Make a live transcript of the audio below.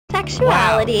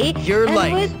sexuality, Wow, you're and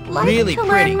like would like really to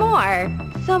pretty. learn more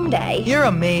someday. You're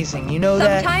amazing, you know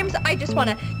that? Sometimes I just want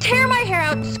to tear my hair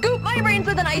out, scoop my brains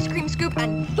with an ice cream scoop,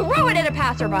 and throw it at a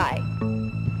passerby.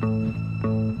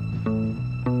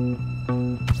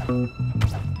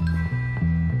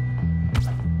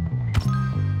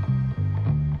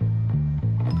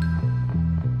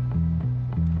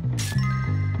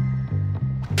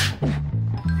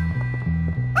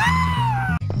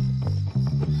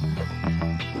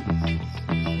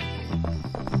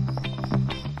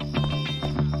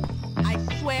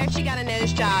 She got a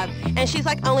nose job, and she's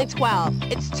like only 12.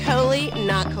 It's totally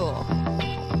not cool.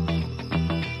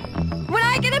 When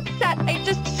I get upset, I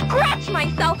just scratch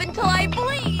myself until I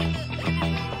bleed.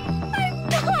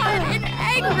 I'm not an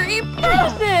angry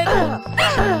person.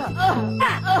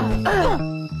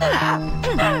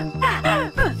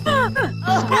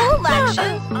 School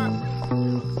elections are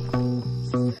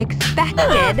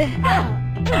expected.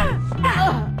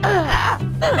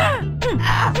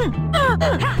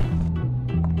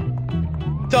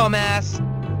 Dumbass!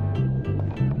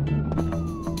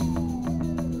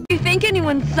 You think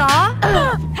anyone saw?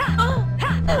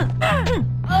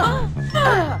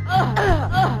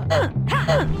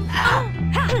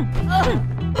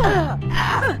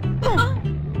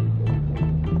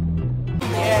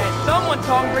 Yeah, someone's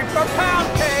hungry for pound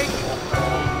cake!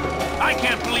 I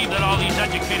can't believe that all these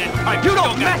educated types You still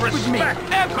don't get mess with me.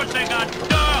 respect because they got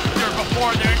doctor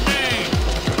before their name.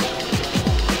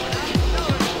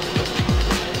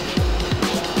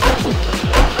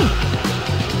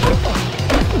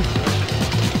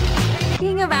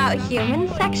 About human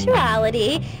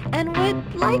sexuality and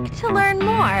would like to learn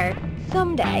more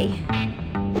someday.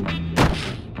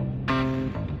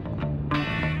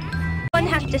 One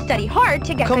has to study hard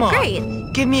to get Come good on,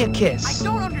 grades. give me a I kiss.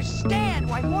 don't understand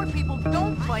why more people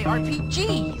don't play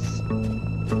RPGs.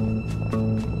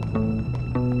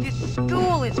 This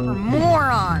school is for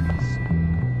morons.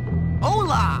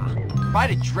 Hola! Try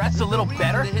to dress a little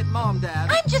better. Hit mom,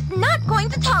 Dad. I'm just not going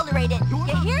to tolerate it. You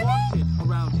hear me?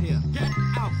 Around here. Get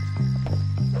out.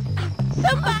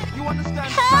 Somebody You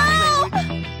understand help! sign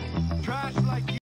language?